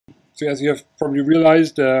So as you have probably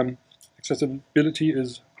realized, accessibility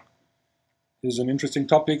is an interesting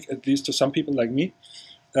topic, at least to some people like me,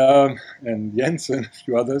 and Jens and a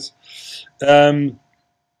few others. Um,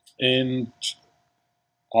 and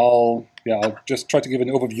I'll just try to give an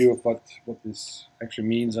overview of what this actually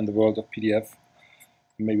means in the world of PDF,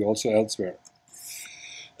 and maybe also elsewhere.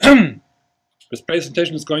 This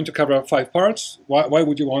presentation is going to cover 5 parts. Why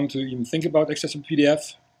would you want to even think about accessible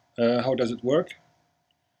PDF? How does it work?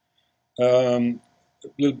 A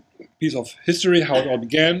little piece of history, how it all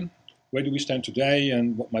began, where do we stand today,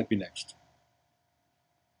 and what might be next.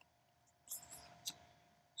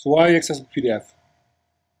 So why accessible PDF?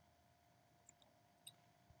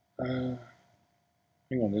 Hang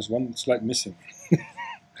on, there's one slide missing.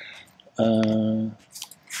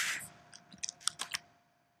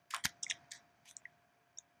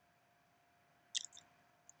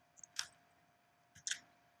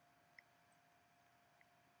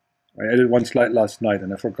 I added one slide last night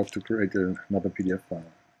and I forgot to create another PDF file.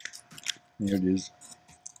 Here it is.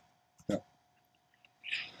 Yeah.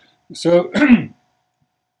 So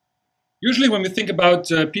usually when we think about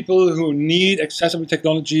people who need accessible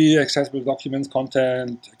technology, accessible documents,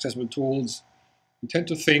 content, accessible tools, we tend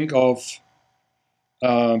to think of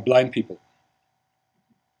blind people.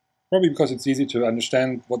 Probably because it's easy to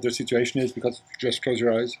understand what their situation is, because if you just close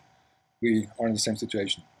your eyes, we are in the same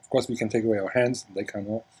situation. Of course, we can take away our hands, they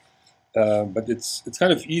cannot. But it's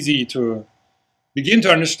kind of easy to begin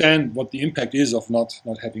to understand what the impact is of not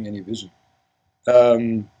having any vision.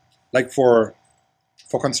 Like for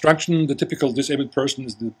construction, the typical disabled person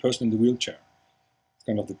is the person in the wheelchair. It's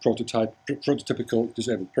kind of the prototypical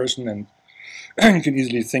disabled person, and you can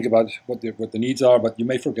easily think about what the needs are, but you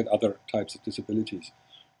may forget other types of disabilities.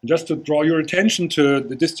 And just to draw your attention to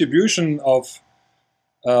the distribution of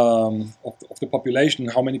the population,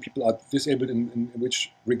 how many people are disabled in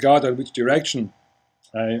which regard or which direction.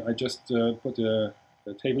 I just put a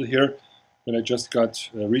table here that I just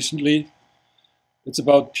got recently. It's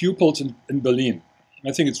about pupils in Berlin.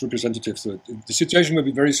 I think it's representative, so the situation will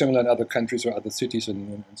be very similar in other countries or other cities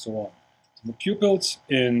and so on. So the pupils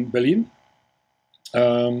in Berlin,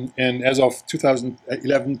 and as of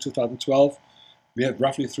 2011, 2012, we have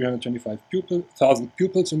roughly 325,000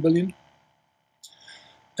 pupils in Berlin.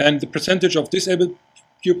 And the percentage of disabled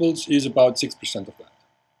pupils is about 6% of that.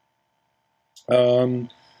 And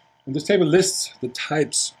this table lists the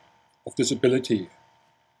types of disability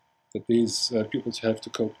that these pupils have to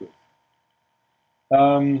cope with.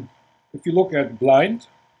 If you look at blind,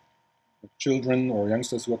 children or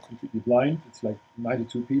youngsters who are completely blind, it's like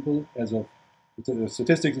 92 people as of, the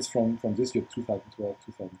statistics is from this year, 2012,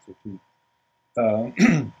 2013,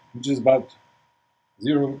 which is about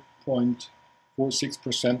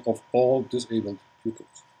 0.46% of all disabled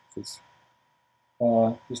pupils. So it's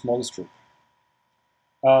the smallest group.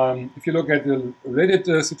 If you look at the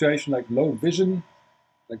related situation like low vision,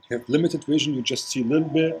 like you have limited vision, you just see a little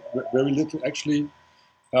bit, very little actually,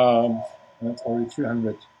 and it's already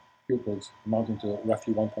 300 pupils, amounting to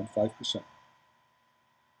roughly 1.5%.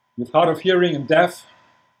 With hard of hearing and deaf,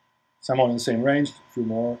 somehow in the same range, a few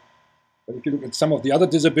more. But if you look at some of the other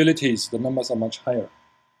disabilities, the numbers are much higher.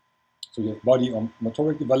 So you have body or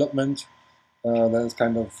motoric development that is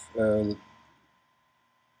kind of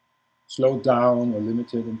slowed down or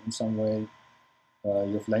limited in some way.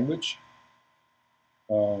 You have language,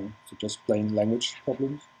 so just plain language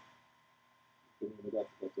problems.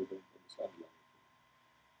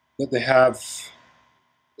 That they have.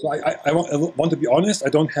 So I want to be honest, I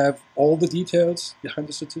don't have all the details behind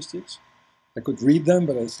the statistics. I could read them,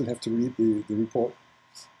 but I still have to read the report.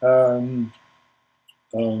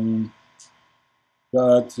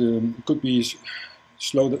 But it could be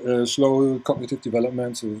slow cognitive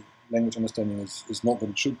development, so language understanding is not what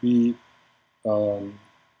it should be.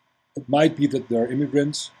 It might be that there are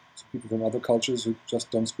immigrants, so people from other cultures who just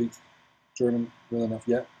don't speak German well enough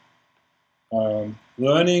yet.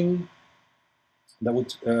 Learning, that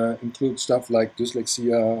would include stuff like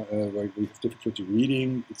dyslexia, where you have difficulty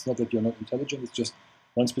reading. It's not that you're not intelligent, it's just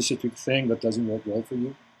one specific thing that doesn't work well for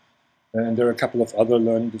you. And there are a couple of other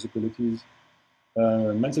learning disabilities.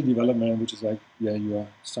 Mental development, which is like, you are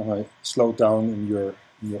somehow slowed down in your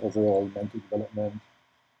overall mental development.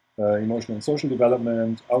 Emotional and social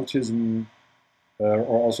development, autism,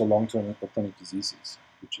 or also long-term or chronic diseases,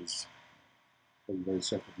 which is very, very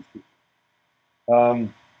sad for these people.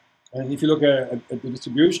 And if you look at the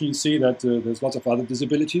distribution, you see that there's lots of other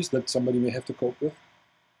disabilities that somebody may have to cope with.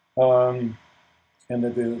 And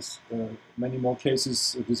that there's many more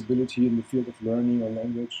cases of disability in the field of learning or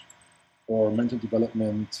language or mental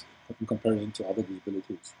development in comparison to other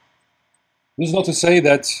disabilities. This is not to say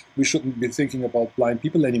that we shouldn't be thinking about blind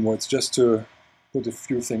people anymore. It's just to put a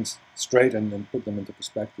few things straight and put them into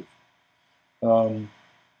perspective. And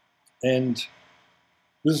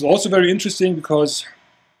this is also very interesting because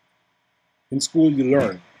in school you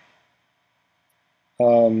learn.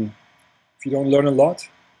 If you don't learn a lot,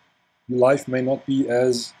 your life may not be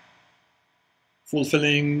as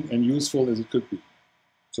fulfilling and useful as it could be.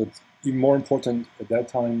 So it's even more important at that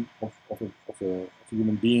time of a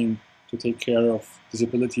human being to take care of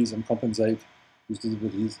disabilities and compensate these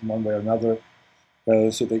disabilities in one way or another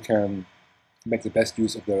so they can make the best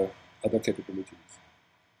use of their other capabilities.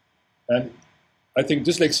 And I think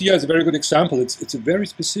dyslexia is a very good example. It's a very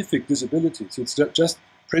specific disability. So it's just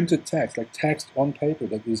printed text, like text on paper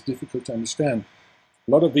that is difficult to understand.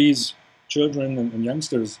 A lot of these children and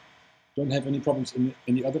youngsters don't have any problems in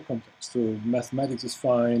any other context. So mathematics is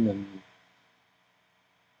fine, and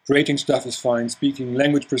creating stuff is fine, speaking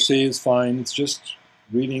language per se is fine. It's just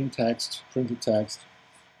reading text, printed text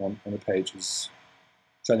on a page is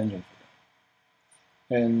challenging for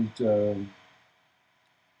them. And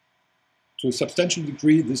to a substantial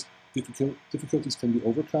degree, these difficulties can be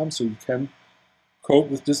overcome, so you can cope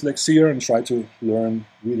with dyslexia and try to learn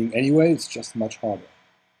reading anyway. It's just much harder.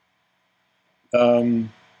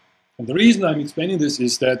 And the reason I'm explaining this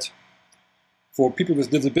is that for people with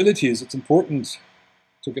disabilities, it's important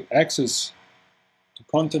to get access to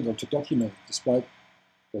content or to document despite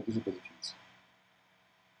their disabilities.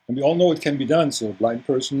 And we all know it can be done. So a blind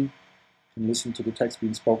person can listen to the text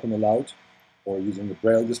being spoken aloud or using a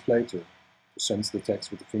braille display to sense the text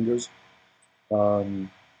with the fingers.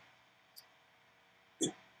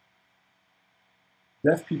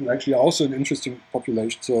 Deaf people actually are also an interesting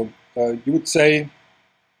population. So you would say,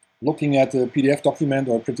 looking at a PDF document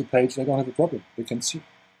or a printed page, they don't have a problem. They can see.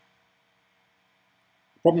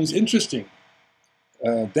 The problem is interesting.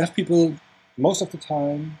 Deaf people, most of the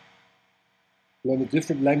time, learn a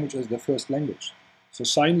different language as their first language. So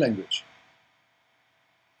sign language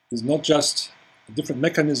is not just a different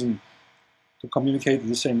mechanism to communicate in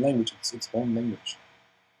the same language, it's its own language.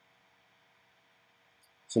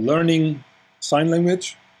 So learning sign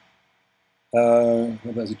language,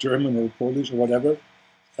 whether it's German or Polish or whatever,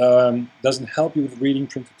 doesn't help you with reading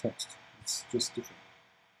printed text. It's just different.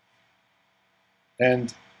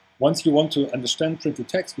 And once you want to understand printed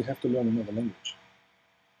text, you have to learn another language.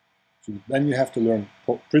 So then you have to learn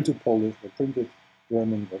printed Polish or printed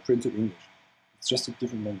German or printed English. It's just a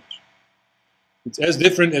different language. It's as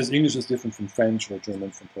different as English is different from French or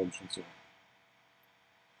German from Polish and so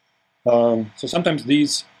on. So sometimes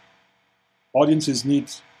these audiences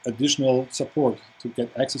need additional support to get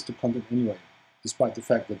access to content anyway, despite the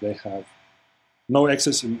fact that they have no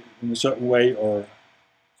access in a certain way or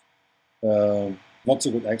not so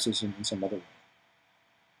good access in some other way.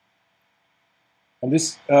 And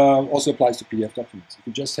this also applies to PDF documents. If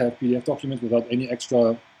you just have PDF documents without any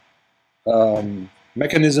extra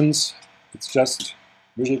mechanisms, it's just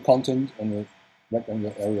visual content on a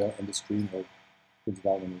rectangular area on the screen or printed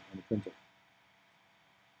out on the printer.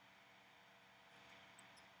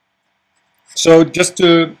 So just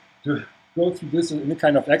to go through this in a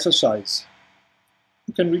kind of exercise,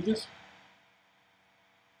 you can read this?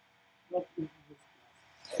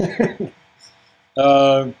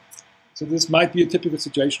 So this might be a typical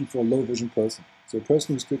situation for a low vision person. So a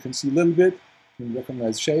person who still can see a little bit, can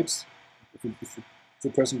recognize shapes. If the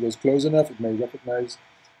person goes close enough, it may recognize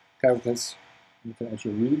characters and can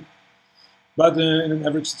actually read. But in an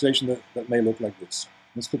average situation, that may look like this.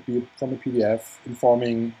 This could be from a PDF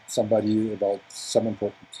informing somebody about some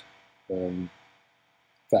important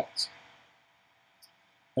facts.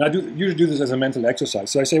 And I usually do this as a mental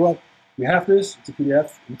exercise. So I say, well, we have this, it's a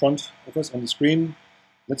PDF in front of us on the screen.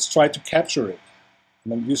 Let's try to capture it.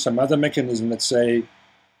 And then use some other mechanism, let's say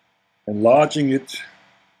enlarging it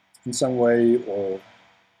in some way or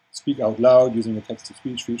speak out loud using a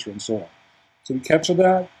text-to-speech feature and so on. So we capture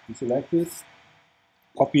that, we select it,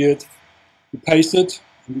 copy it, we paste it,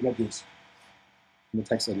 and we get this in the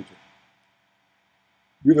text editor.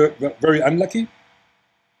 We were very unlucky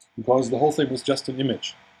because the whole thing was just an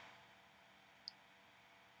image.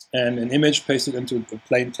 And an image pasted into a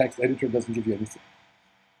plain text editor doesn't give you anything.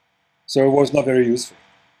 So it was not very useful.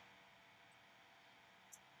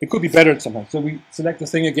 It could be better somehow. So we select the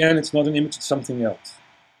thing again, it's not an image, it's something else.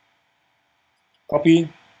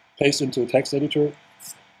 Copy, paste into a text editor,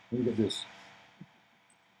 and we get this.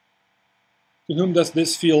 To whom does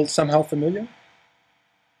this feel somehow familiar?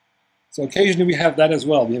 So occasionally we have that as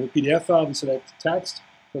well. We have a PDF file, we select text,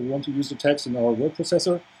 so we want to use the text in our word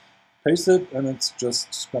processor, paste it, and it's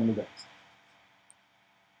just spam the text.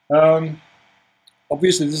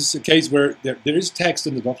 obviously, this is a case where there is text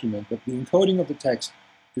in the document, but the encoding of the text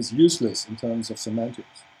is useless in terms of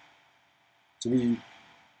semantics. So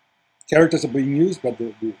characters are being used, but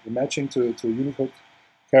the matching to Unicode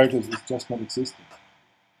characters is just not existing.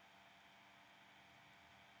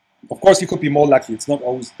 Of course, you could be more lucky. It's not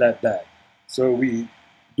always that bad. So we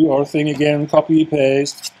do our thing again, copy,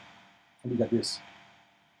 paste, and we got this.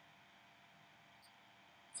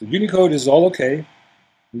 So Unicode is all okay.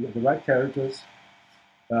 We get the right characters.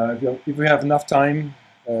 If we have enough time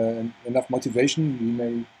and enough motivation, we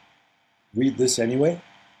may read this anyway.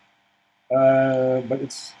 But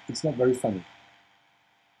it's not very funny.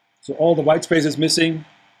 So all the white space is missing.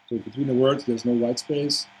 So between the words, there's no white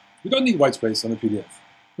space. We don't need white space on a PDF.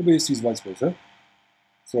 Nobody sees white space, huh?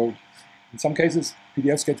 So in some cases,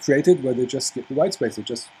 PDFs get created where they just skip the white space. They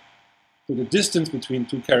just put a distance between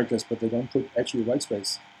two characters, but they don't put actually white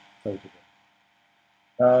space.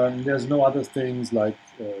 There's no other things like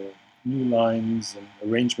new lines and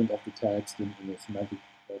arrangement of the text in a semantic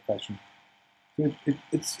fashion. So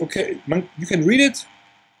it's okay. You can read it,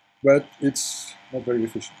 but it's not very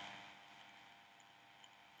efficient.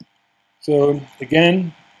 So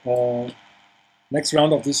again, next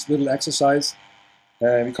round of this little exercise,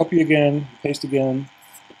 we copy again, paste again,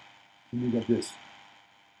 and we get this.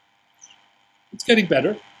 It's getting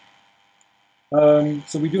better.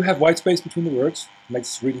 So we do have white space between the words.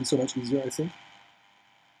 Makes reading so much easier, I think.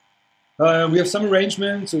 We have some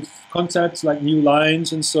arrangements of concepts like new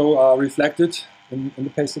lines and so are reflected in the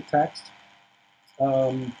pasted text.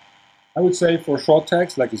 I would say for short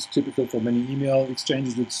text, like it's typical for many email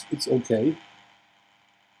exchanges, it's okay.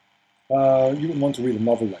 You wouldn't want to read a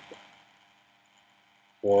novel like that,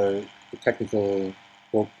 or a technical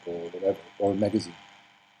book or whatever, or a magazine.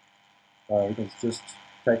 Because it's just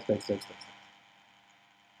text.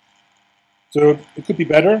 So it could be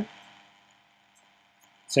better.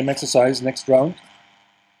 Same exercise, next round.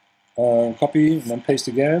 Copy and then paste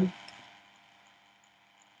again.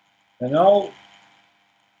 And now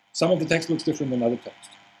some of the text looks different than other text.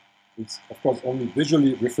 It's, of course, only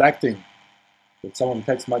visually reflecting that some of the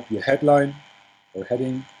text might be a headline or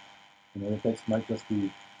heading, and other text might just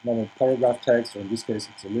be normal paragraph text, or in this case,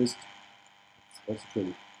 it's a list. It's also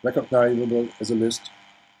clearly recognizable as a list.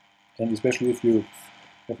 And especially if you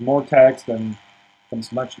have more text, then it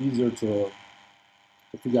becomes much easier to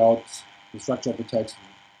figure out the structure of the text and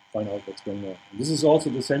find out what's going on. And this is also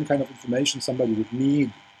the same kind of information somebody would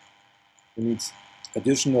need who needs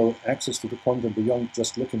additional access to the content beyond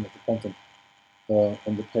just looking at the content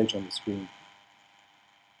on the page on the screen.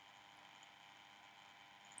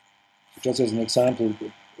 Just as an example,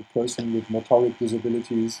 a person with motoric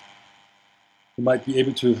disabilities who might be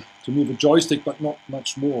able to move a joystick, but not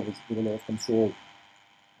much more with a lot of control,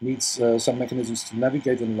 needs some mechanisms to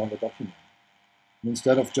navigate in a longer document. And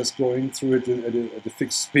instead of just going through it at a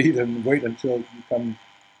fixed speed and wait until you come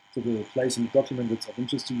to the place in the document that's of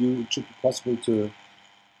interest to you, it should be possible to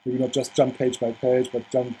maybe not just jump page by page, but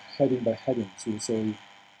jump heading by heading. So you say,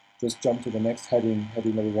 just jump to the next heading,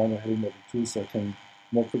 heading level 1 or heading level 2, so I can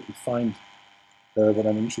more quickly find what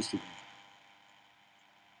I'm interested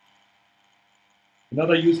in.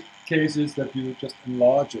 Another use case is that you just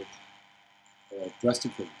enlarge it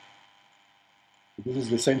drastically. So this is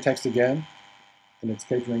the same text again, and it's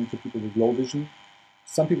catering to people with low vision.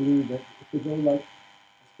 Some people do that if they go like as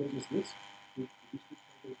big as this, you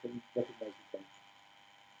can recognize the content.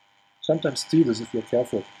 Sometimes see this if you're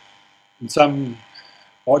careful. In some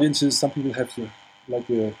audiences, some people have like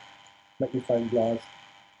a magnifying glass,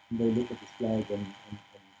 and they look at the slide and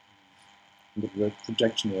the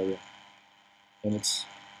projection area, and it's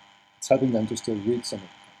helping them to still read some of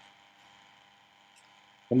it.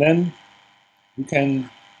 And then you can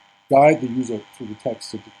guide the user through the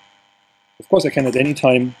text. So of course, I can at any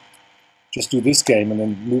time just do this game and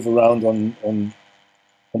then move around on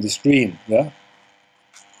the screen. Yeah.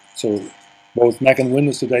 So both Mac and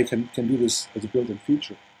Windows today can do this as a built-in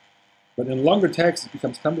feature. But in longer text, it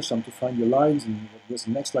becomes cumbersome to find your lines, and there's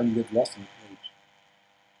the next line you get lost in the page.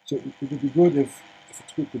 So it would be good if a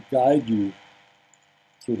tool could guide you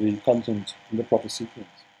through the content in the proper sequence.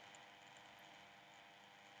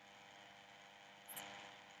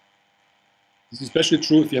 This is especially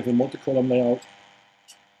true if you have a multi-column layout.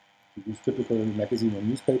 It is typical in a magazine or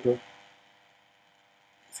newspaper.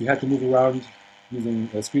 If you had to move around using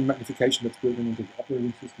screen magnification that's built into the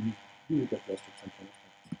operating system, you will get lost at some point of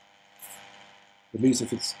time. At least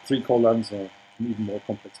if it's 3 columns or an even more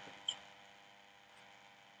complex page.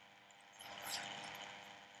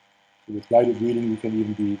 So with guided reading, you can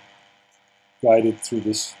even be guided through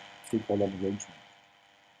this 3-column arrangement.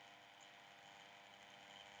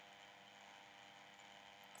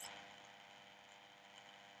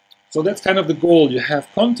 So that's kind of the goal. You have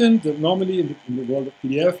content that normally in the world of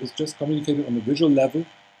PDF is just communicated on a visual level,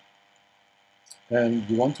 and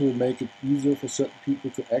you want to make it easier for certain people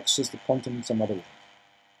to access the content in some other way.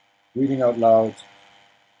 Reading out loud,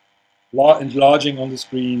 enlarging on the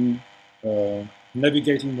screen,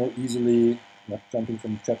 navigating more easily, not jumping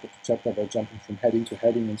from chapter to chapter, but jumping from heading to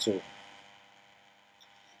heading, and so on.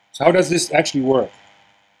 So how does this actually work,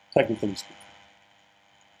 technically speaking?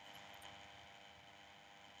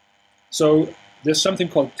 So there's something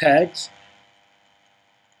called tags,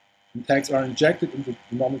 and tags are injected into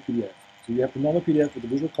the normal PDF. So you have the normal PDF with the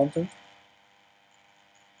visual content.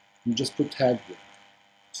 You just put tags there.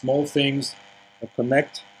 Small things that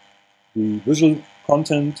connect the visual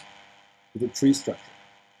content with the tree structure,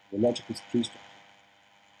 the logical tree structure.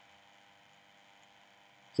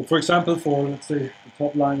 So for example, for, let's say, the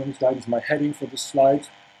top line on the slide is my heading for this slide.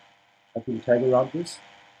 I put a tag around this.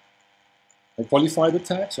 I qualify the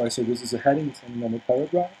tag, so I say this is a heading, it's a normal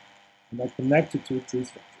paragraph, and I connect it to a tree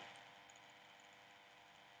structure.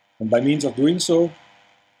 And by means of doing so,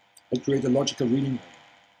 I create a logical reading order,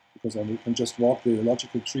 because I can just walk the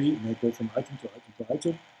logical tree and I go from item to item to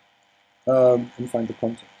item and find the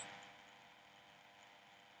content.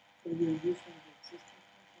 So you're using the existing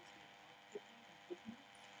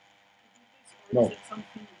contents No, is it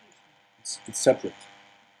something it's separate.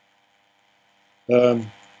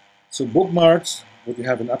 So bookmarks, what you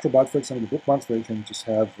have in Acrobat, for example, the bookmarks, where you can just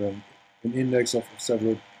have an index of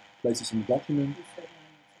several places in the document.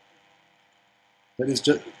 That is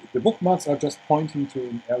just, the bookmarks are just pointing to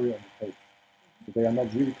an area on the page. So they are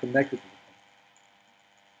not really connected to the content.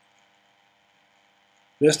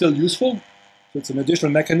 They're still useful. So it's an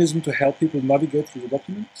additional mechanism to help people navigate through the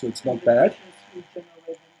document. So it's not bad.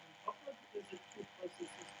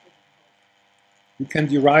 You can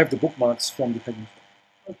derive the bookmarks from the technique.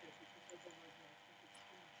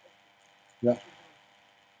 Yeah.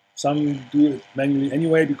 Some do it manually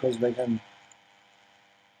anyway because they can.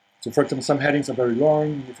 So for example, some headings are very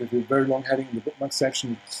long. If you have a very long heading in the bookmark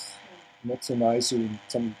section, it's not so nice. So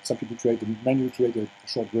some people manually create a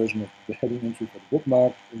short version of the heading entry for the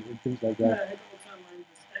bookmark and things like that.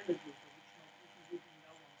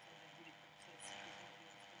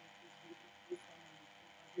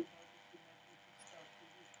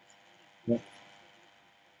 Yeah.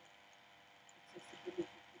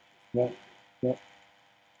 Yeah. Yeah.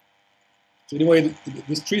 So anyway,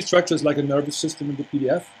 this tree structure is like a nervous system in the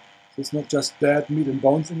PDF. So it's not just dead meat and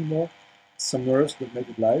bones anymore. It's some nerves that make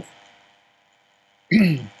it live.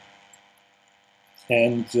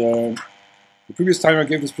 And the previous time I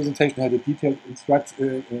gave this presentation, I had a detailed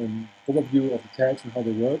overview of the tags and how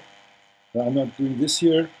they work. I'm not doing this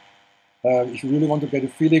here. If you really want to get a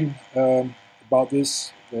feeling about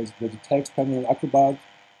this, there's a tags panel in Acrobat.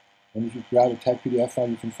 And if you grab a tag PDF file,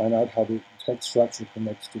 you can find out how the tag structure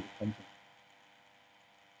connects to the content.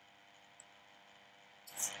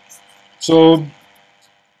 So,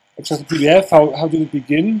 accessible PDF, how did it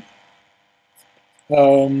begin?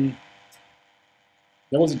 There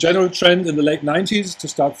was a general trend in the late 90s to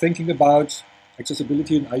start thinking about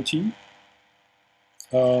accessibility in IT.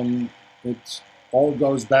 It all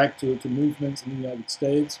goes back to movements in the United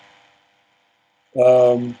States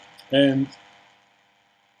and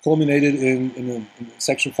culminated in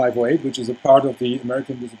Section 508, which is a part of the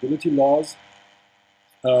American disability laws.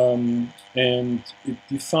 And it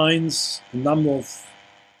defines a number of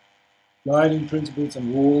guiding principles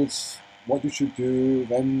and rules, what you should do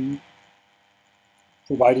when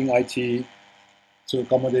providing IT to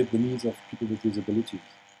accommodate the needs of people with disabilities.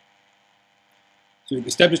 So it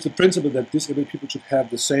established the principle that disabled people should have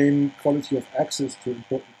the same quality of access to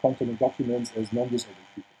important content and documents as non-disabled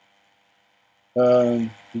people.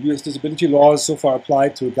 The US disability laws so far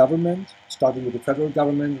applied to government, starting with the federal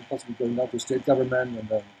government and possibly going down to state government and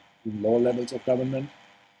then even lower levels of government.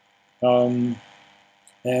 And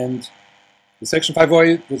the Section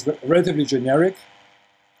 508 was relatively generic.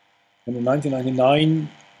 And in 1999,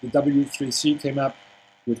 the W3C came up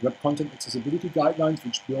with web content accessibility guidelines,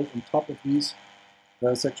 which built on top of these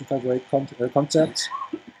Section 508 concepts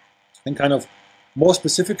and kind of more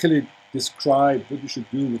specifically describe what you should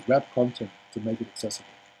do with web content to make it accessible.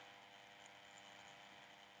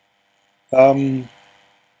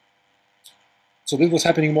 So this was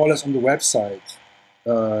happening more or less on the website,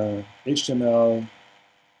 HTML,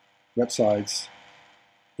 websites,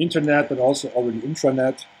 internet, but also already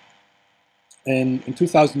intranet. And in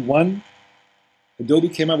 2001, Adobe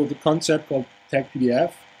came up with a concept called Tag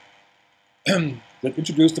PDF that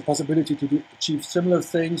introduced the possibility to achieve similar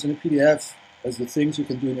things in a PDF as the things you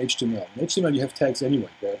can do in HTML. In HTML, you have tags anyway.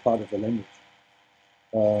 They're part of the language.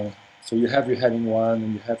 So you have your heading 1,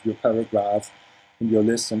 and you have your paragraph, and your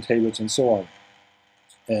lists and tables, and so on.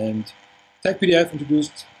 And TagPDF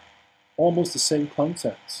introduced almost the same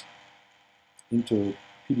concepts into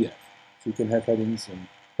PDF. So you can have headings and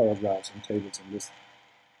paragraphs and tables and lists.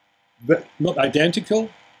 But not identical,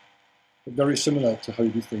 but very similar to how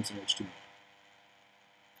you do things in HTML.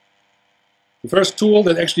 The first tool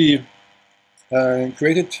that actually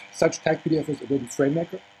created such TagPDF was Adobe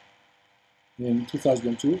FrameMaker in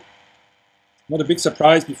 2002. Not a big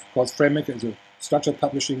surprise because FrameMaker is a structured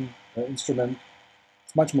publishing instrument.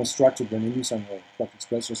 It's much more structured than InDesign or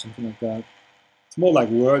QuadExpress or something like that. It's more like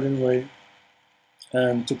Word in a way.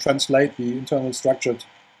 And to translate the internal structured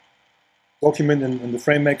document in the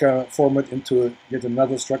FrameMaker format into yet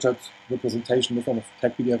another structured representation in the form of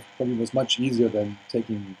TagPDF probably was much easier than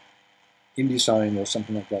taking InDesign or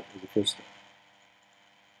something like that as the first step.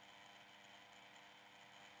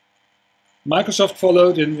 Microsoft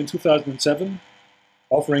followed in 2007,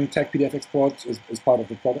 offering TagPDF export as part of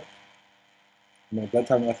the product. And at that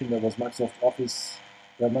time, I think there was Microsoft Office,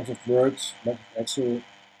 Microsoft Word, Microsoft Excel,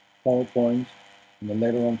 PowerPoint, and then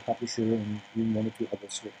later on Publisher, and even one or two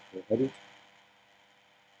others were added.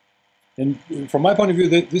 And from my point of view,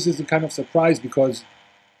 this is a kind of surprise because,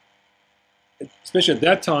 especially at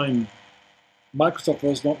that time, Microsoft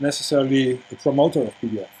was not necessarily a promoter of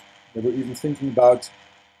PDF. They were even thinking about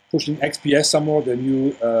pushing XPS some more, the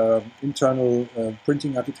new internal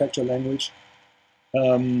printing architecture language.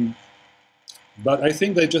 But I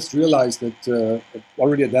think they just realized that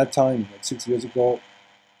already at that time, like 6 years ago,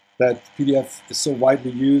 that PDF is so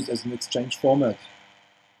widely used as an exchange format,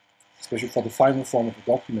 especially for the final form of a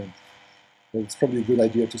document, that it's probably a good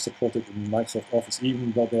idea to support it in Microsoft Office,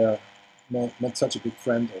 even though they're not such a big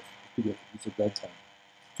friend of PDF at that time.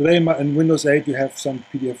 Today in Windows 8, you have some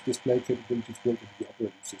PDF display capabilities built into the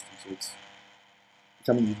operating system, so it's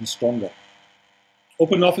becoming even stronger.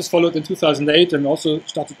 OpenOffice followed in 2008 and also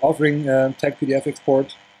started offering TagPDF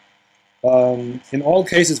export. In all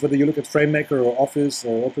cases, whether you look at FrameMaker or Office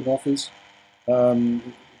or OpenOffice,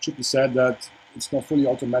 it should be said that it's not fully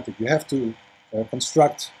automatic. You have to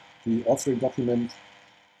construct the authoring document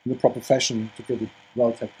in the proper fashion to get it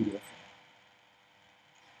well TagPDF.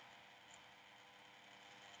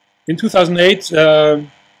 In 2008, the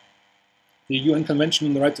UN Convention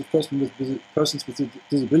on the Rights of Persons with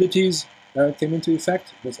Disabilities came into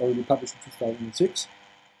effect. It was already published in 2006.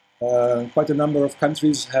 Quite a number of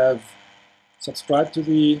countries have subscribed to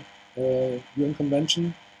the UN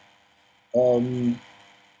Convention.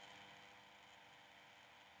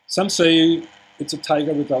 Some say it's a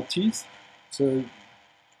tiger without teeth. So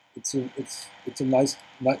it's a nice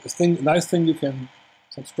thing you can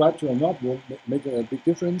subscribe to or not will make a big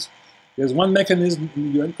difference. There's one mechanism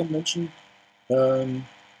in the UN Convention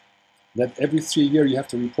that every 3 years you have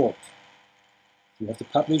to report. You have to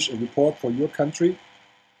publish a report for your country,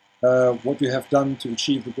 what you have done to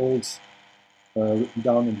achieve the goals written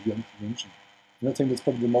down in the UN Convention. And I think that's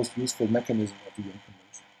probably the most useful mechanism of the UN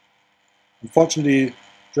Convention. Unfortunately,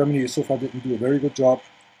 Germany so far didn't do a very good job,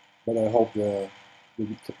 but I hope they'll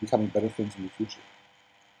be becoming better things in the future.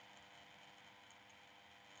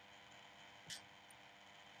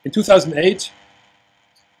 In 2008,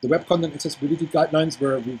 the Web Content Accessibility Guidelines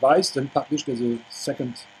were revised and published as a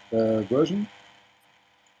second version.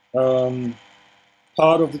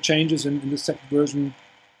 Part of the changes in the second version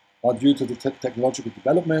are due to the technological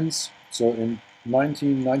developments. So in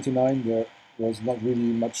 1999, there was not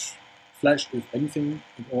really much Flash, if anything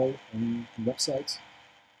at all, on websites.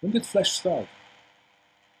 When did Flash start?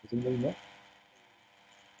 Does anybody know?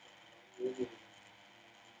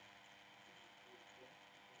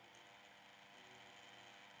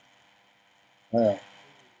 Yeah.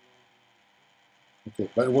 Okay,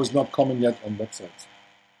 but it was not common yet on websites.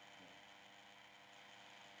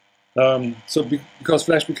 So because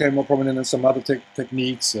Flash became more prominent in some other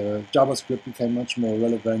techniques, JavaScript became much more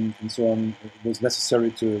relevant and so on, it was necessary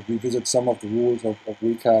to revisit some of the rules of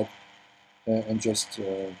WCAG and just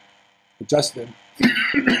adjust them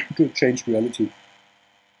to change reality.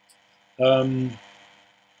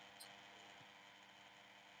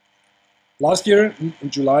 Last year, in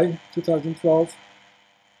July 2012,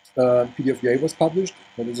 PDFUA was published.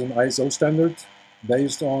 That is an ISO standard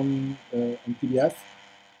based on PDF.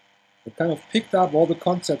 It kind of picked up all the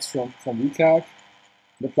concepts from WCAG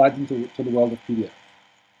and applied them to the world of PDF.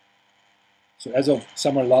 So as of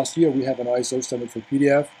summer last year, we have an ISO standard for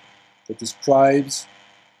PDF that describes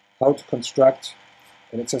how to construct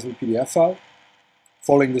an accessible PDF file,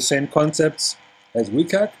 following the same concepts as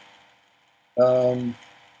WCAG,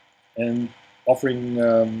 and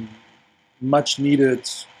offering much needed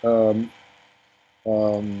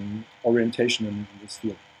orientation in this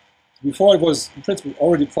field. Before, it was in principle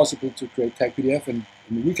already possible to create tag PDF, and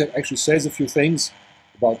the WCAG actually says a few things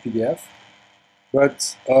about PDF,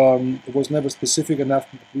 but it was never specific enough,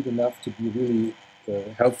 complete enough to be really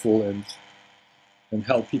helpful and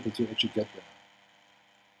help people to actually get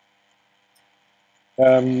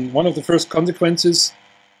there. One of the first consequences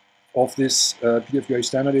of this PDF UA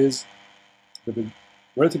standard is that we're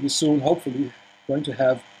relatively soon, hopefully, going to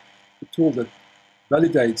have a tool that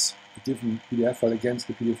validates a different PDF file against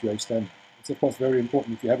the PDF UA standard. It's of course very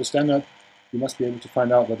important. If you have a standard, you must be able to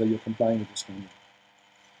find out whether you're complying with the standard.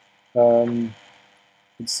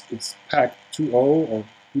 It's PAC 2.0 or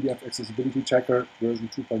PDF Accessibility Checker version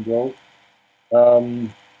 2.0. To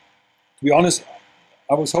be honest,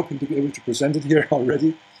 I was hoping to be able to present it here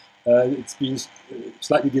already. It's been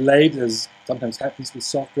slightly delayed, as sometimes happens with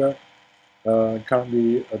software.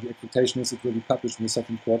 Currently, the expectation is it will be published in the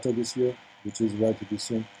second quarter this year, which is relatively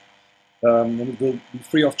soon. And it will be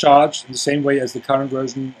free of charge in the same way as the current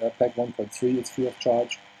version, PAC 1.3. It's free of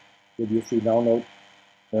charge. It will be a free download.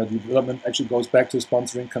 The development actually goes back to a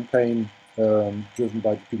sponsoring campaign driven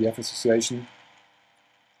by the PDF Association.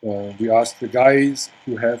 We asked the guys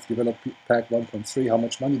who have developed PAC 1.3 how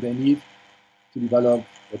much money they need to develop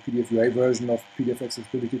a PDF UA version of PDF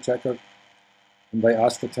Accessibility Checker. And they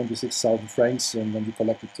asked for 26,000 francs, and then we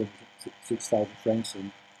collected 6,000 francs,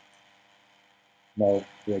 and now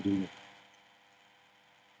they are doing it.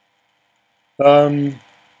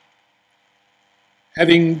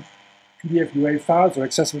 Having PDF UA files or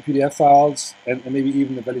accessible PDF files and maybe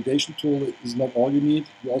even a validation tool is not all you need.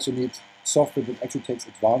 You also need software that actually takes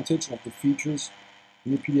advantage of the features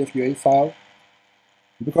in the PDF UA file.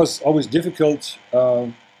 Because it's always difficult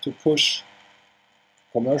to push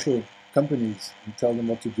commercial companies and tell them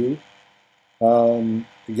what to do. Again,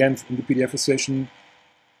 in the PDF Association,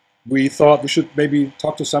 we thought we should maybe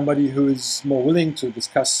talk to somebody who is more willing to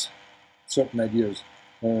discuss certain ideas.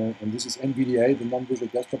 And this is NVDA, the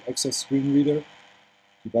Non-Visual Desktop Access Screen Reader,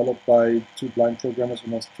 developed by two blind programmers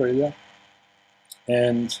in Australia.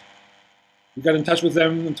 And we got in touch with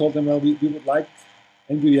them and told them, well, we would like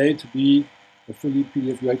NVDA to be a fully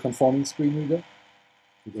PDF UA conforming screen reader,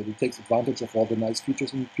 so that it takes advantage of all the nice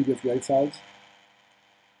features in PDF UA files.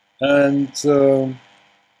 And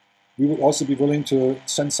we would also be willing to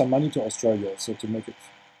send some money to Australia, so to make it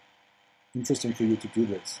interesting for you to do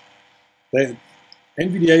this.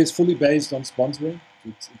 NVDA is fully based on sponsoring.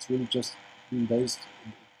 It's really just being based.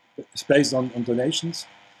 It's based on donations,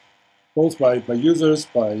 both by users,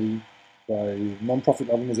 by non-profit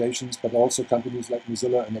organizations, but also companies like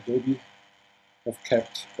Mozilla and Adobe have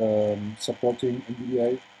kept supporting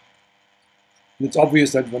NVDA. And it's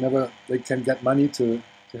obvious that whenever they can get money to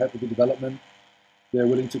help with the development, they're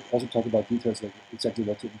willing to also talk about details, like exactly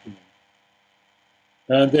what to implement.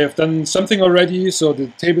 And they have done something already, so the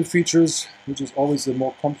table features, which is always the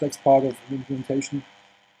more complex part of the implementation,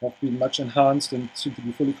 have been much enhanced and seem to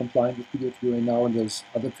be fully compliant with PDF UA now, and there's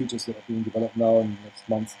other features that are being developed now in the next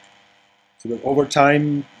month. So that over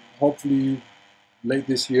time, hopefully late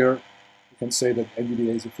this year, we can say that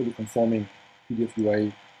NVDA is a fully conforming PDF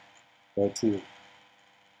UA tool.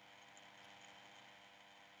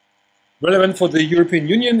 Relevant for the European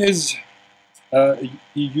Union is a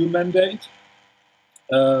EU mandate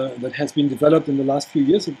that has been developed in the last few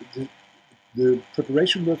years. The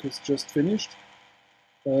preparation work has just finished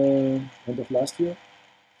end of last year.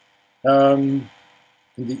 And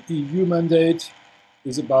the EU mandate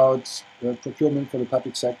is about procurement for the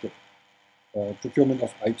public sector, procurement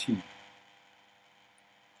of IT.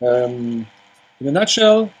 In a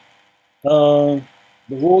nutshell, the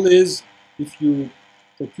rule is if you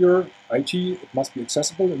procure IT, it must be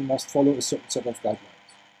accessible and must follow a certain set of guidelines.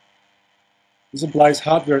 This applies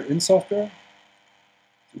hardware and software.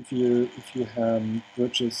 If you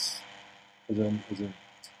purchase in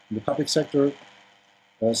the public sector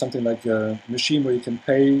something like a machine where you can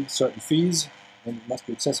pay certain fees, and it must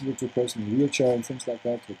be accessible to a person in a wheelchair and things like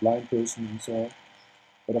that, to a blind person and so on.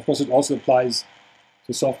 But of course, it also applies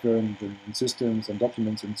to software and systems and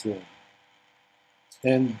documents and so on.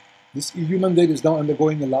 And this EU mandate is now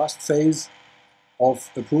undergoing the last phase of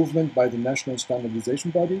approval by the national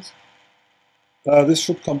standardization bodies. This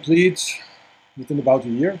should complete within about a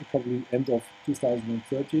year, probably end of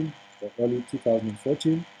 2013 or early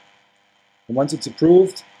 2014. And once it's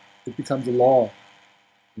approved, it becomes a law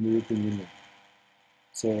in the European Union.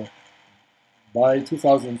 So by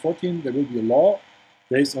 2014, there will be a law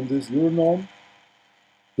based on this Euronorm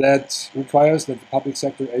that requires that the public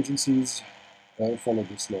sector agencies follow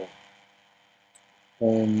this law.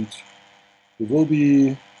 And there will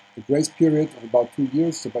be a grace period of about 2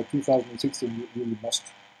 years, so by 2016 you really must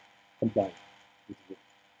comply with the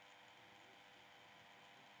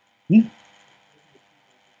rule.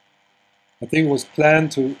 I think it was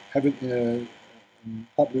planned to have it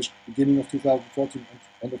published beginning of 2014,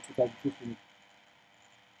 end of 2015.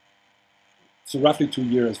 So roughly 2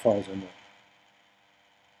 years as far as I know.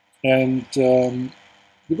 And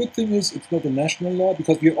the good thing is it's not a national law,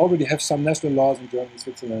 because we already have some national laws in Germany,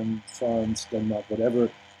 Switzerland, France, Denmark, whatever.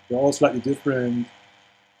 They're all slightly different,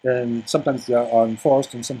 and sometimes they are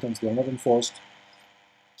enforced and sometimes they are not enforced.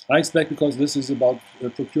 I expect, because this is about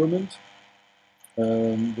procurement,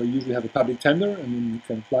 we usually have a public tender and then you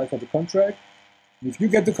can apply for the contract. And if you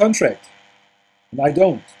get the contract and I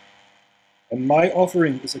don't, and my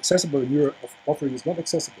offering is accessible and your offering is not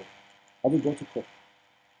accessible, I will go to court.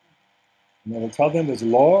 And I will tell them there's a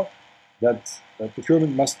law that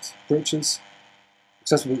procurement must purchase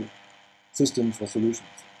accessible systems or solutions.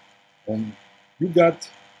 And you got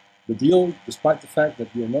the deal despite the fact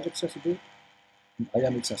that you are not accessible and I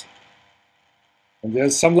am accessible. And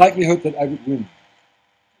there's some likelihood that I would win.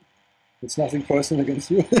 It's nothing personal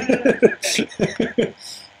against you.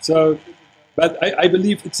 So, but I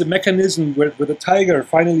believe it's a mechanism where the tiger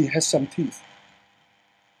finally has some teeth.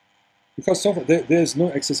 Because so far, there's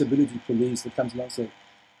no accessibility police that comes along and says,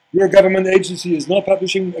 your government agency is not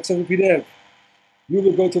publishing accessible PDF. You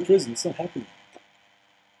will go to prison. It's not happening.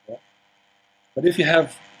 Yeah? But if you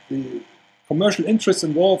have the commercial interests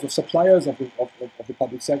involved of suppliers of the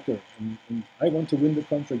public sector, and I want to win the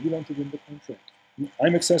contract, you want to win the contract,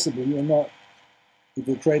 I'm accessible, you are not, it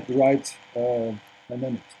will create the right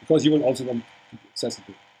dynamics, because you will also want to be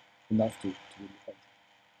accessible enough to win the contract.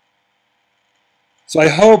 So I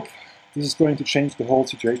hope this is going to change the whole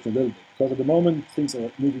situation a little bit, because at the moment things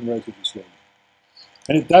are moving relatively slowly.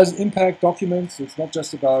 And it does impact documents. It's not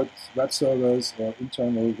just about web servers or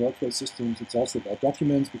internal workflow systems, it's also about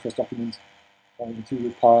documents, because documents are an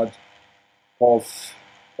integral part of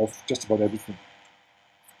just about everything.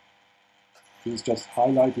 This is just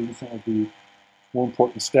highlighting some of the more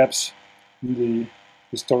important steps in the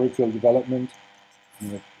historical development.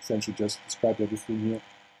 I've essentially just described everything here.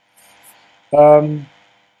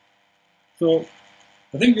 So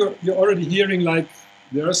I think you're already hearing, like,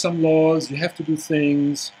 there are some laws, you have to do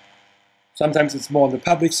things. Sometimes it's more on the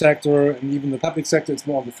public sector, and even the public sector, it's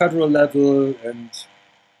more on the federal level,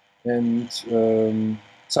 and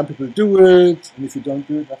some people do it, and if you don't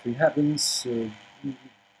do it, nothing happens.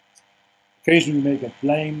 Occasionally you may get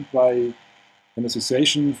blamed by an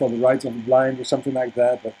association for the rights of the blind or something like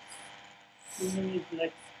that, but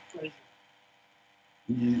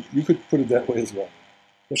you could put it that way as well.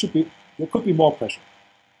 There could be more pressure.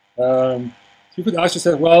 You could ask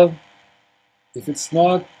yourself, well, if it's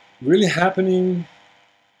not really happening,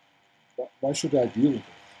 why should I deal with it?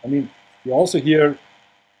 I mean, you're also here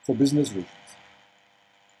for business reasons.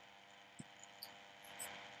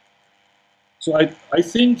 So I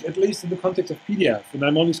think, at least in the context of PDF, and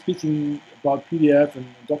I'm only speaking about PDF and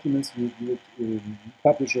documents you would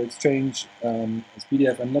publish or exchange as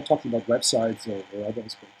PDF, I'm not talking about websites or other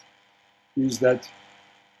aspects, is that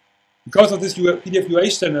because of this PDF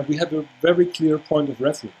UA standard, we have a very clear point of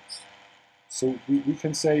reference. So we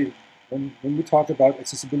can say, when we talk about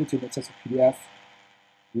accessibility and accessible PDF,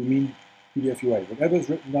 we mean PDF UA. Whatever is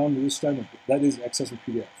written down in this standard, that is accessible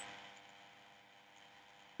PDF.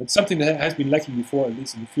 It's something that has been lacking before, at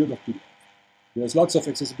least in the field of PDF. There's lots of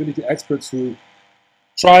accessibility experts who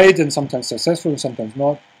tried, and sometimes successful and sometimes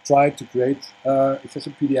not, tried to create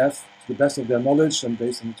accessible PDF to the best of their knowledge and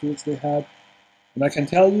based on the tools they had. And I can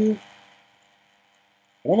tell you,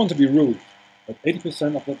 I don't want to be rude, but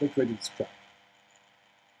 80% of what they created is crap.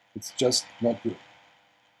 It's just not good.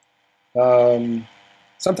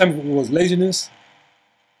 Sometimes it was laziness.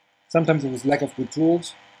 Sometimes it was lack of good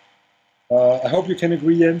tools. I hope you can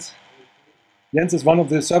agree, Jens. Jens is one of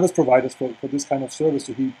the service providers for this kind of service,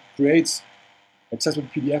 so he creates accessible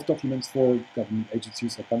PDF documents for government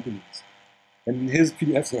agencies or companies. And his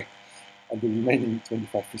PDFs are the remaining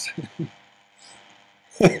 25%.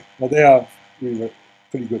 But they are really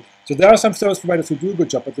pretty good. So there are some service providers who do a good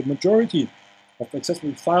job, but the majority of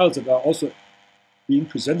accessible files that are also being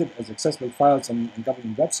presented as accessible files on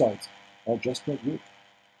government websites are just not good.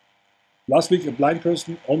 Last week, a blind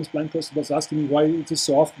person, almost blind person, was asking me why it is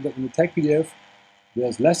so often that in a tag PDF,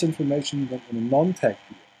 there's less information than in a non-tag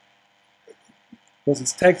PDF. Because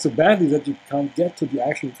it's tagged so badly that you can't get to the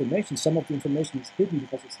actual information. Some of the information is hidden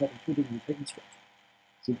because it's not included in the tag instruction.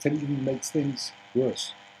 So it can even make things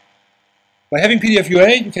worse. By having PDF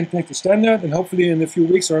UA, you can take the standard, and hopefully in a few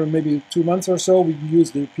weeks or maybe 2 months or so, we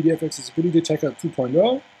use the PDF Accessibility Checker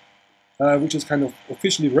 2.0. which is kind of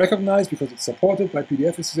officially recognized because it's supported by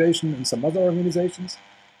PDF Association and some other organizations.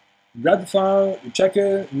 You grab the file, you check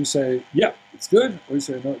it, and you say, yeah, it's good, or you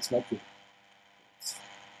say, no, it's not good. It's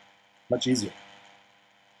much easier.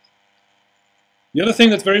 The other thing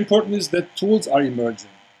that's very important is that tools are emerging.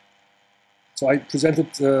 So I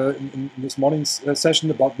presented in this morning's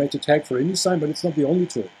session about Mate2Tags for InDesign, but it's not the only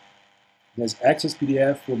tool. There's Access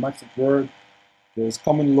PDF for Microsoft Word. There's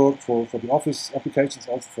Common Look for the Office applications,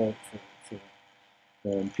 also for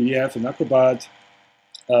PDF and Acrobat.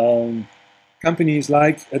 Companies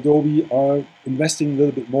like Adobe are investing a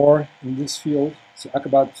little bit more in this field. So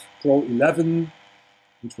Acrobat Pro 11,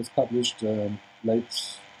 which was published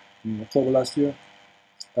late in October last year,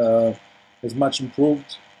 has much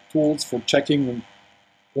improved tools for checking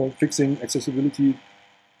and fixing accessibility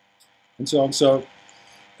and so on. So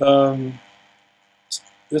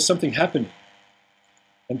there's something happening.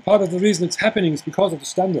 And part of the reason it's happening is because of the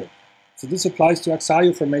standard. So this applies to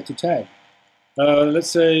Axayo for Mate2Tag. Let's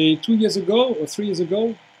say 2 years ago or 3 years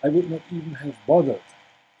ago, I would not even have bothered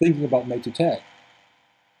thinking about Mate2Tag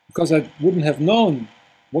because I wouldn't have known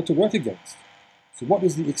what to work against. So what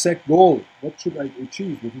is the exact goal? What should I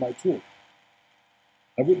achieve with my tool?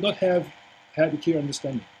 I would not have had a clear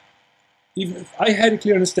understanding. Even if I had a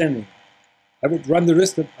clear understanding, I would run the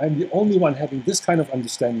risk that I'm the only one having this kind of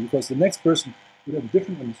understanding because the next person would have a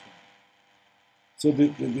different understanding. So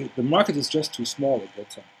the market is just too small at that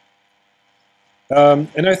time.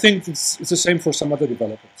 And I think it's the same for some other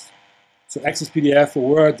developers. So Access PDF for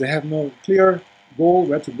Word, they have no clear goal,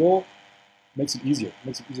 where to go. Makes it easier.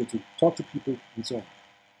 Makes it easier to talk to people and so on.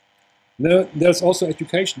 Now, there's also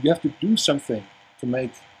education. You have to do something to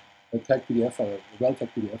make a tagged PDF file, a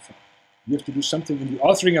well-tagged PDF file. You have to do something in the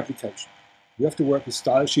authoring application. You have to work with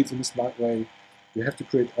style sheets in a smart way. You have to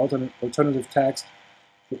create alternative tags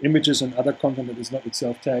for images and other content that is not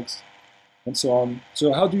itself tags, and so on.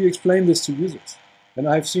 So how do you explain this to users? And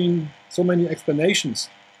I've seen so many explanations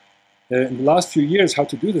in the last few years how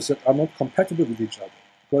to do this that are not compatible with each other,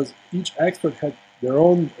 because each expert had their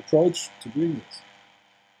own approach to doing this.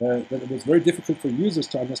 That it was very difficult for users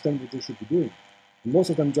to understand what they should be doing. And most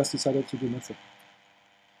of them just decided to do nothing.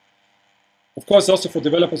 Of course, also for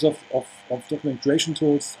developers of document creation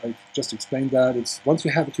tools, I just explained that. It's once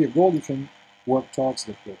you have a clear goal, you can work towards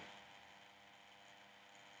that goal.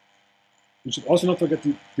 You should also not forget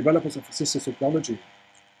the developers of assistive technology.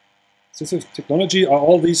 Assistive technology are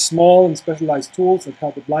all these small and specialized tools that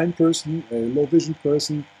help a blind person, a low vision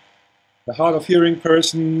person, a hard of hearing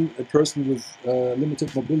person, a person with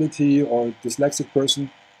limited mobility, or a dyslexic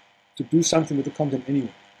person to do something with the content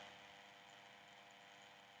anyway.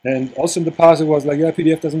 And also in the past it was like, yeah,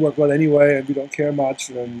 PDF doesn't work well anyway, and we don't care much,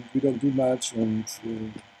 and we don't do much, and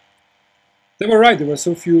they were right. There were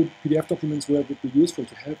so few PDF documents where it would be useful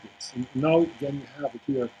to have this. And now again you have a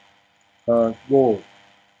clear goal.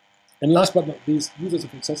 And last but not least, users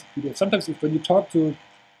of accessible PDF. Sometimes when you talk to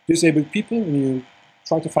disabled people and you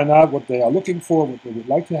try to find out what they are looking for, what they would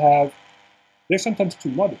like to have, they're sometimes too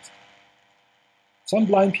modest. Some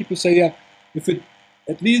blind people say, yeah, if it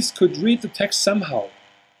at least could read the text somehow.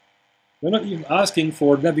 They're not even asking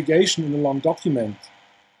for navigation in a long document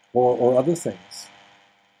or other things.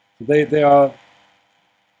 They are,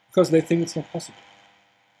 because they think it's not possible.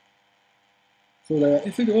 So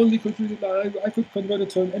if it only could read it, I could convert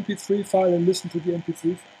it to an MP3 file and listen to the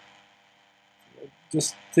MP3 file.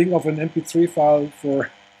 Just think of an MP3 file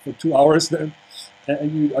for 2 hours then,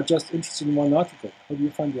 and you are just interested in one article. How do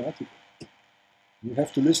you find the article? You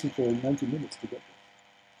have to listen for 90 minutes to get there.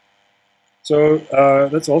 So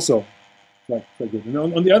that's also quite good. And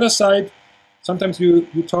on the other side, sometimes you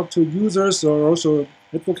talk to users or also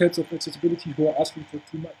advocates of accessibility who are asking for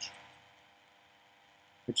too much.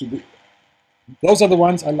 Actually, those are the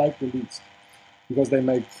ones I like the least because they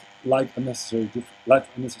make life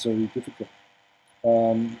unnecessarily difficult.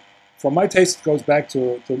 For my taste, it goes back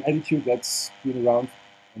to an attitude that's been around,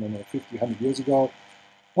 I don't know, 50, 100 years ago.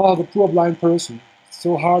 Oh, the poor blind person. It's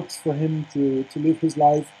so hard for him to live his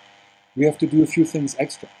life. We have to do a few things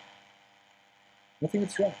extra. I think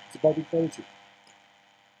it's wrong. It's about equality.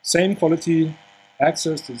 Same quality,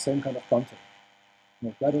 access to the same kind of content.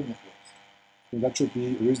 Not better, not worse. I think that should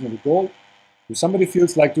be a reasonable goal. If somebody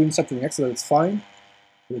feels like doing something extra, that's fine,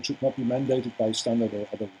 but it should not be mandated by standard or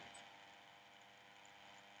other rules.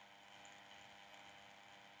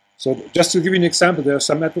 So just to give you an example, there are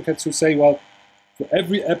some advocates who say, well, for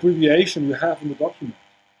every abbreviation you have in the document,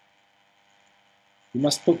 you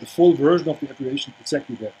must put the full version of the abbreviation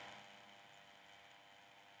exactly there.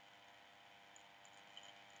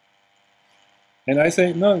 And I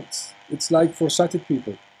say, no, it's like for sighted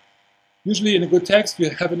people. Usually in a good text, you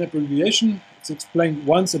have an abbreviation. It's explained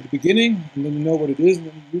once at the beginning, and then you know what it is, and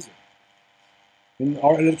then you use it. In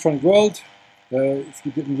our electronic world, if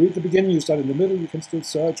you didn't read the beginning, you start in the middle, you can still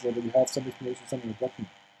search whether you have some information, something in the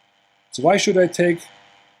document. So why should I take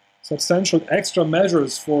substantial extra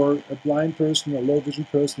measures for a blind person or low vision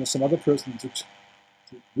person or some other person to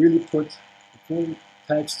really put the full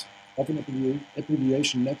text of an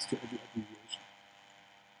abbreviation next to every abbreviation?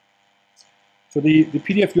 So the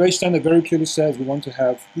PDF UA standard very clearly says we want to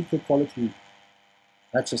have equal quality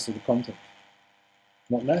access to the content.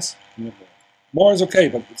 Not less, not more. More is okay,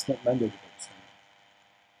 but it's not mandated.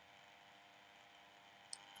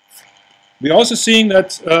 We're also seeing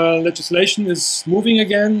that legislation is moving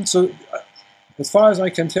again. So as far as I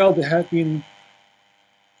can tell, there have been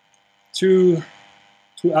two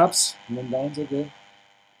ups and then downs again.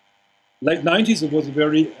 Late 90s, it was a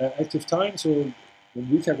very active time. So when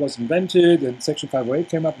WCAG was invented and Section 508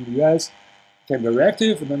 came up in the US, it became very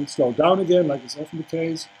active, and then it slowed down again, like is often the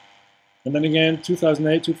case. And then again,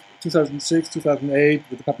 2008, 2006, 2008,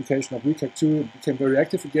 with the publication of WCAG 2, it became very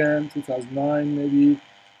active again, 2009 maybe,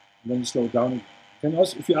 and then it slowed down again. And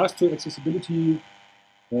also, if you ask to accessibility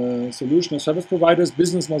solution or service providers,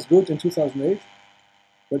 business was good in 2008,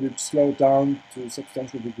 but it slowed down to a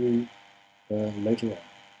substantial degree later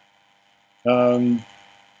on.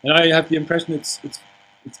 And I have the impression it's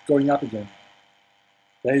going up again,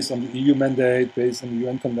 based on the EU mandate, based on the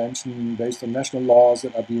UN Convention, based on national laws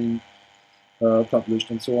that are being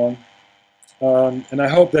published and so on. And I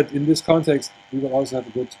hope that in this context, we will also have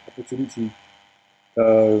a good opportunity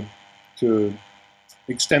to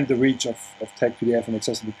extend the reach of TAG PDF and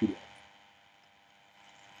accessible PDF.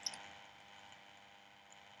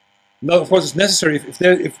 Now, of course, it's necessary.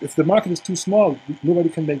 If the market is too small, nobody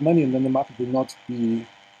can make money, and then the market will not be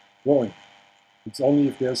growing. It's only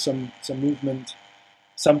if there's some movement,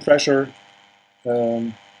 some pressure,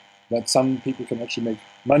 that some people can actually make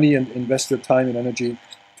money and invest their time and energy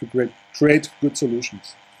to create good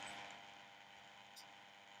solutions.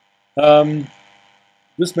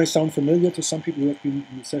 This may sound familiar to some people who have been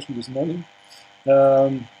in the session this morning.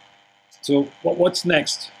 So what's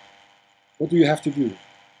next? What do you have to do?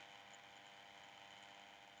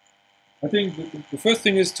 I think the first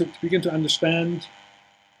thing is to begin to understand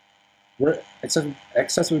where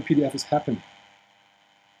accessible PDF is happening.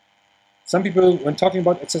 Some people, when talking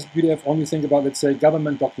about accessible PDF, only think about, let's say,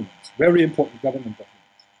 government documents, very important government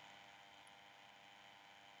documents.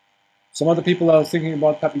 Some other people are thinking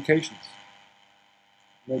about publications,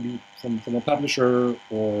 maybe from a publisher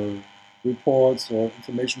or reports or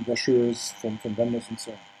information brochures from vendors and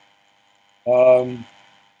so on.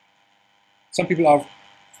 Some people are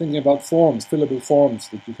thinking about forms, fillable forms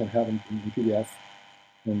that you can have in PDF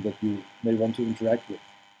and that you may want to interact with.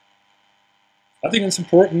 I think it's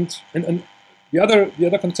important, and the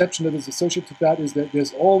other conception that is associated to that is that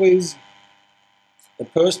there's always a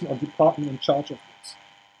person or department in charge of this.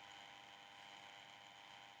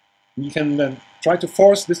 And you can then try to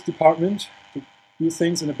force this department to do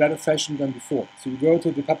things in a better fashion than before. So you go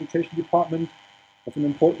to the publication department of an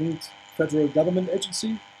important federal government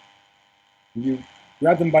agency, and you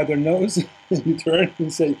grab them by their nose, and you turn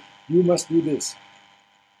and say, you must do this.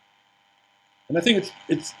 And I think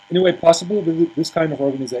it's in a way possible with this kind of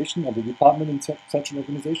organization, or the department in such an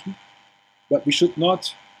organization, but we should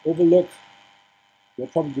not overlook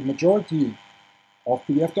that probably the majority of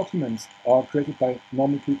PDF documents are created by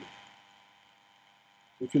normal people.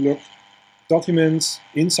 If you look at documents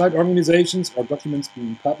inside organizations or documents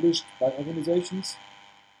being published by organizations,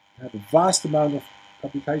 you have a vast amount of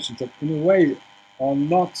publications that in a way are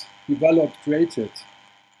not developed, created,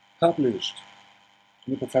 published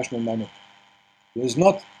in a professional manner. There's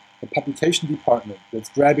not a publication department that's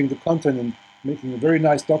grabbing the content and making a very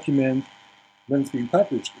nice document when it's being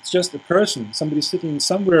published. It's just a person, somebody sitting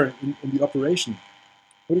somewhere in the operation,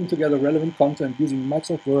 putting together relevant content using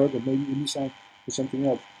Microsoft Word or maybe InDesign or something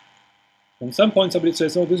else. And at some point somebody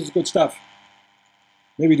says, oh, this is good stuff.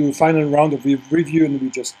 Maybe do a final round of review and we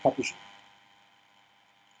just publish it.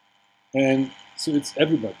 And so it's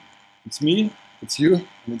everybody. It's me, it's you,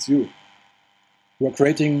 and it's you who are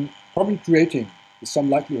probably creating, with some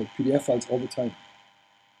likelihood, PDF files all the time.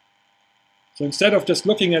 So instead of just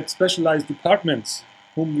looking at specialized departments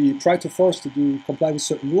whom we try to force to comply with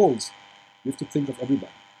certain rules, we have to think of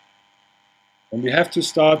everybody. And we have to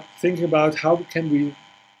start thinking about how can we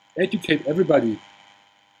educate everybody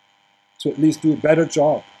to at least do a better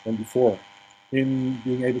job than before in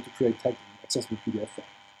being able to create accessible PDF files.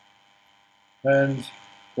 And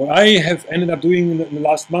what I have ended up doing in the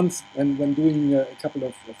last month and when doing a couple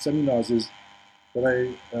of seminars is that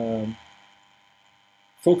I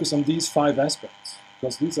focus on these 5 aspects,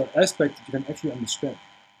 because these are aspects that you can actually understand.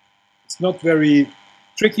 It's not very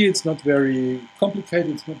tricky, it's not very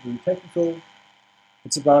complicated, it's not very technical.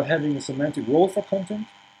 It's about having a semantic role for content.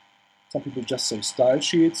 Some people just say style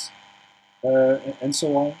sheets, and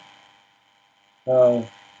so on.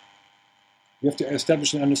 You have to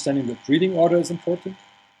establish an understanding that reading order is important.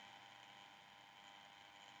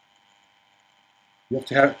 You have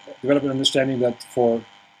to develop an understanding that for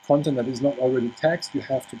content that is not already text, you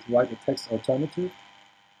have to provide a text alternative.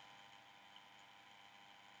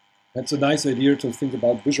 That's a nice idea to think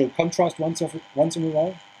about visual contrast once in a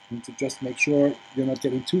while, and to just make sure you're not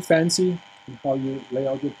getting too fancy in how you lay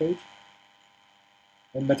out your page.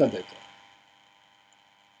 And metadata.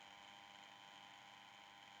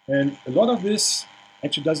 And a lot of this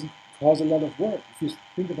actually doesn't cause a lot of work. If you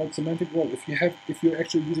think about semantic role, if you're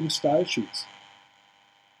actually using style sheets,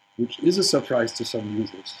 which is a surprise to some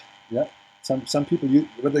users. Yeah, some people,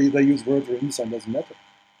 whether they use Word or InDesign doesn't matter.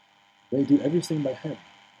 They do everything by hand.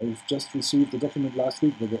 I've just received a document last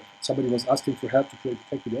week where somebody was asking for help to create a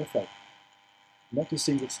text PDF file. Not a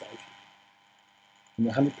single style sheet in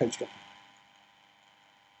a 100-page document.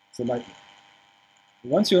 It's a nightmare.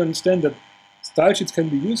 Once you understand that style sheets can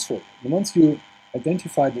be useful, and once you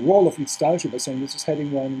identify the role of each style sheet by saying this is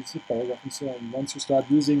heading 1, this is paragraph, and so on, once you start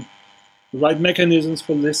using the right mechanisms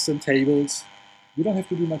for lists and tables, you don't have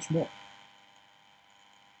to do much more.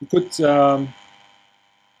 You could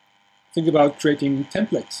think about creating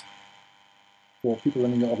templates for people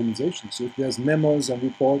running your organization. So if there's memos and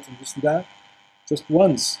reports and this and that, just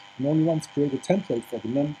once, and only once, create a template for the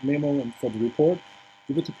memo and for the report.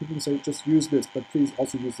 Give it to people and say, just use this, but please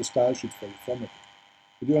also use the style sheet for the format.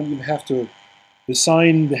 You don't even have to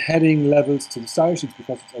assign the heading levels to the style sheets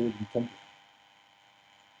because it's already in template.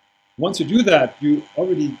 Once you do that, you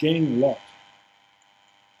already gain a lot.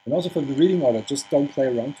 And also for the reading order, just don't play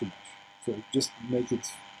around too much. So just make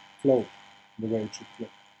it flow the way it should flow.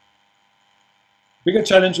 Bigger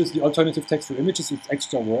challenge is the alternative text for images. It's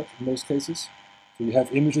extra work in most cases. So you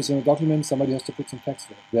have images in a document, somebody has to put some text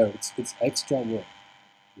there. It's extra work.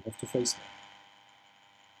 You have to face that.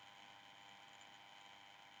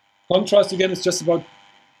 Contrast, again, is just about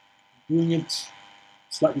doing it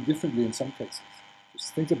slightly differently in some cases.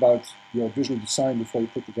 Just think about your visual design before you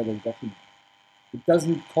put together a document. It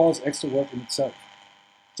doesn't cause extra work in itself.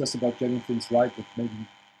 It's just about getting things right that maybe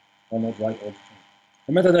are not right all the time.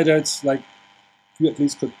 And metadata, it's like you at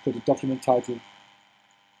least could put a document title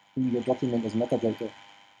in your document as metadata. It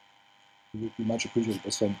would be much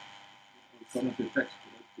appreciated.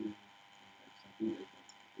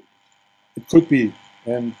 It could be,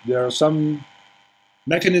 and there are some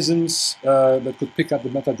mechanisms that could pick up the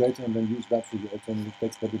metadata and then use that for the alternative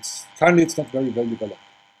text, but currently it's not very well developed.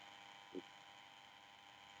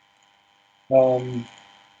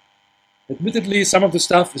 Admittedly, some of the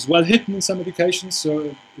stuff is well hidden in some applications,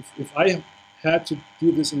 so if I had to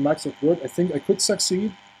do this in Microsoft Word, I think I could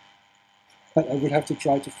succeed, but I would have to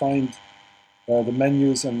try to find the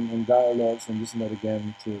menus and dialogues and this and that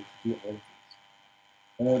again to do all of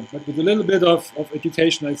this. But with a little bit of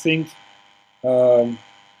education, I think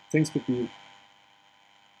things could be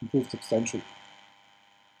improved substantially.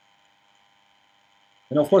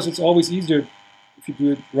 And of course, it's always easier if you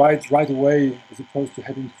do it right away as opposed to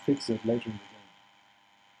having to fix it later in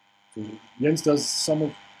the game. So Jens does some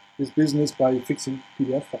of his business by fixing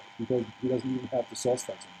PDF files because he doesn't even have the source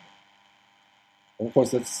files anymore. And of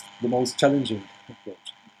course, that's the most challenging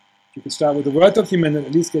approach. You could start with a Word document and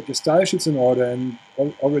at least get your style sheets in order and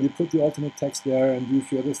already put the alternate text there and do a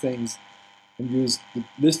few other things and use the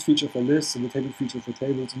list feature for lists and the table feature for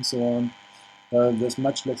tables and so on. There's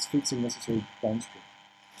much less fixing necessary downstream.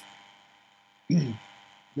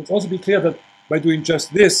 Let's also be clear that by doing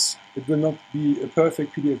just this, it will not be a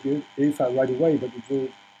perfect PDF file right away, but it will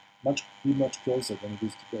be much closer than it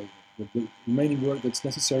is today. The remaining work that's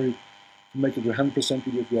necessary to make it a 100%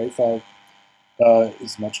 PDF file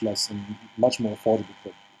is much less and much more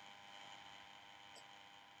affordable.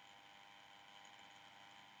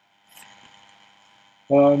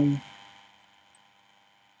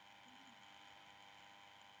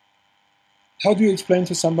 How do you explain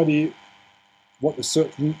to somebody what a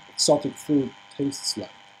certain exotic fruit tastes like?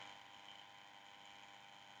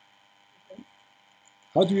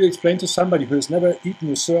 How do you explain to somebody who has never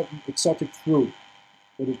eaten a certain exotic fruit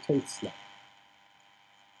what it tastes like?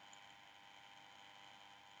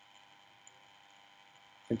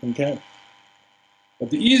 They can't. But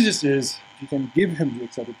the easiest is you can give him the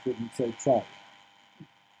exotic fruit and say, try.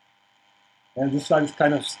 And this slide is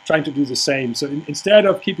kind of trying to do the same. So instead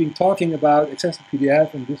of talking about accessible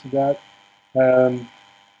PDF and this and that,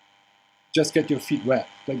 just get your feet wet.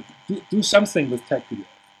 Like do something with Tag PDF.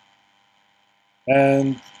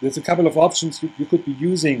 And there's a couple of options you could be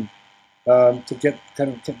using to get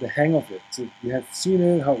the hang of it. So you have seen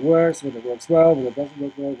it, how it works, whether it works well, whether it doesn't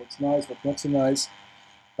work well, what's nice, what's not so nice.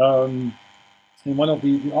 And one of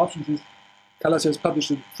the options is Colors has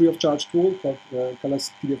published a free of charge tool called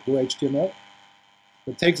Colors PDF Go HTML.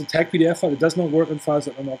 It takes a tag PDF file. It does not work on files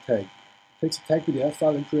that are not tagged. It takes a tag PDF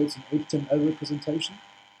file and creates an HTML representation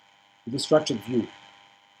with a structured view.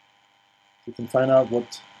 You can find out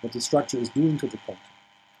what the structure is doing to the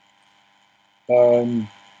content.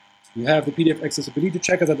 You have the PDF accessibility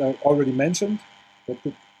checker that I already mentioned that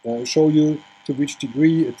could show you to which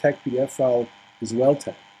degree a tagged PDF file is well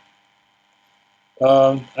tagged.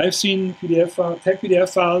 I've seen tagged PDF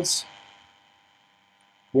files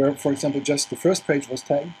where, for example, just the first page was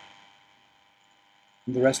tagged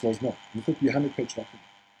and the rest was not. It could be a 100-page document.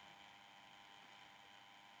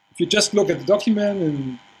 If you just look at the document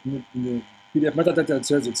and in the PDF metadata that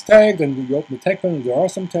says it's tagged, and you open the tag panel, there are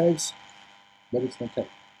some tags, but it's not tagged.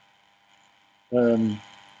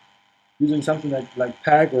 Using something like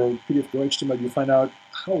PAG or PDF Go HTML, you find out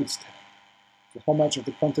how it's tagged, so how much of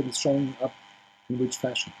the content is showing up in which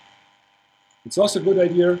fashion. It's also a good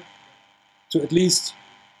idea to, at least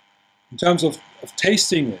in terms of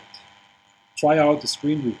tasting it, try out the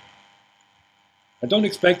screen reader. I don't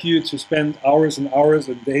expect you to spend hours and hours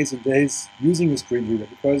and days using a screen reader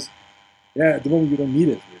because, yeah, at the moment you don't need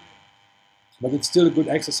it really. But it's still a good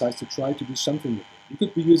exercise to try to do something with it. You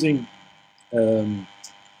could be using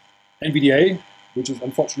NVDA, which is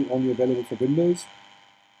unfortunately only available for Windows.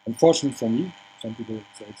 Unfortunately for me, some people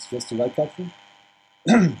say it's just the right platform.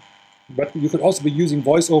 But you could also be using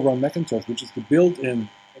VoiceOver on Macintosh, which is the built-in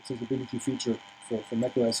accessibility feature for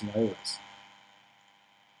macOS and iOS.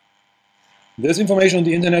 There's information on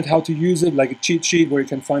the internet how to use it, like a cheat sheet where you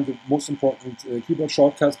can find the most important keyboard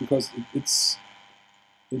shortcuts, because it's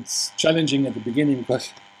challenging at the beginning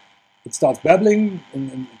because it starts babbling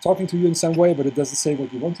and talking to you in some way, but it doesn't say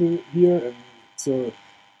what you want to hear. And so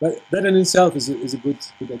that in itself is a good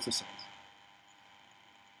exercise.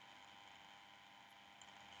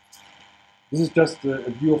 This is just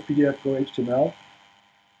a view of PDF Go HTML.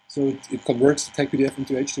 So it converts the tag PDF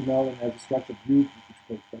into HTML and has a structured view, which is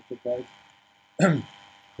called structured guide.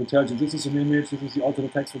 It tells you this is an image, this is the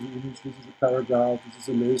alternate text for the image, this is a paragraph, this is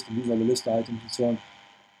a list, and these are the list items, and so on.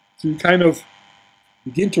 So you kind of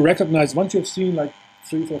begin to recognize, once you've seen like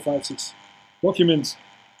 3, 4, 5, 6 documents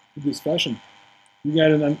in this fashion, you get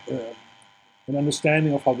an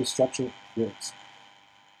understanding of how the structure works.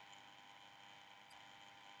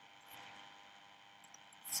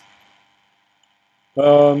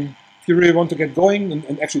 If you really want to get going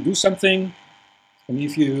and actually do something, and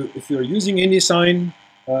if you're using InDesign,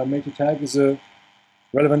 Made2Tag is a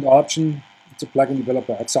relevant option. It's a plugin developed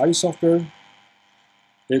by Axios Software.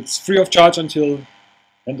 It's free of charge until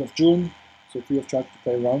end of June, so free of charge to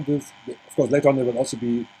play around with. Of course, later on there will also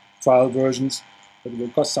be trial versions, but it will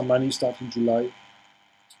cost some money starting July.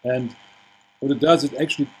 And what it does, it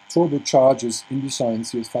actually turbocharges InDesign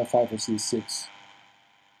CS5.5 or CS6.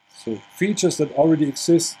 So features that already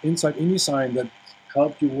exist inside InDesign that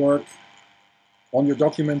help you work on your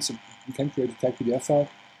documents, you can create a tag PDF file.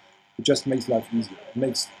 It just makes life easier. It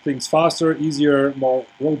makes things faster, easier, more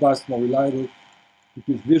robust, more reliable. It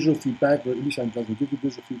gives visual feedback where InDesign doesn't give you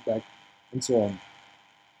visual feedback, and so on.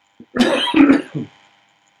 And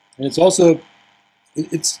it's also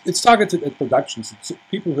it's targeted at productions. It's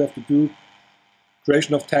people who have to do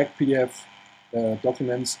creation of tagged PDF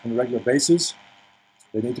documents on a regular basis.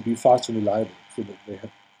 They need to be fast and reliable so that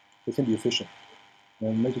they can be efficient.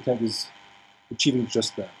 And Made2Tag is achieving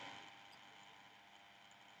just that.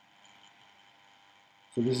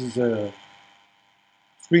 So this is a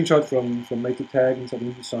screenshot from Made2Tag inside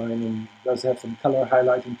InDesign, and it does have some color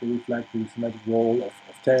highlighting to reflect the thematic role of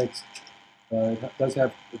tags. It does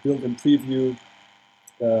have a built-in preview.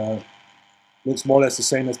 Looks more or less the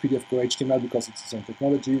same as PDF Go HTML because it's the same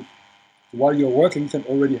technology. So while you're working, you can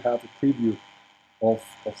already have a preview of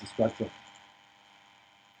the structure.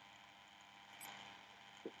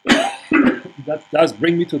 That does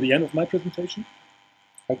bring me to the end of my presentation.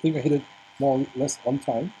 I think I hit it more or less on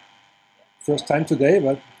time. First time today,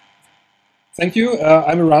 but thank you.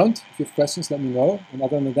 I'm around. If you have questions, let me know. And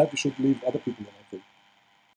other than that, we should leave other people in, I think.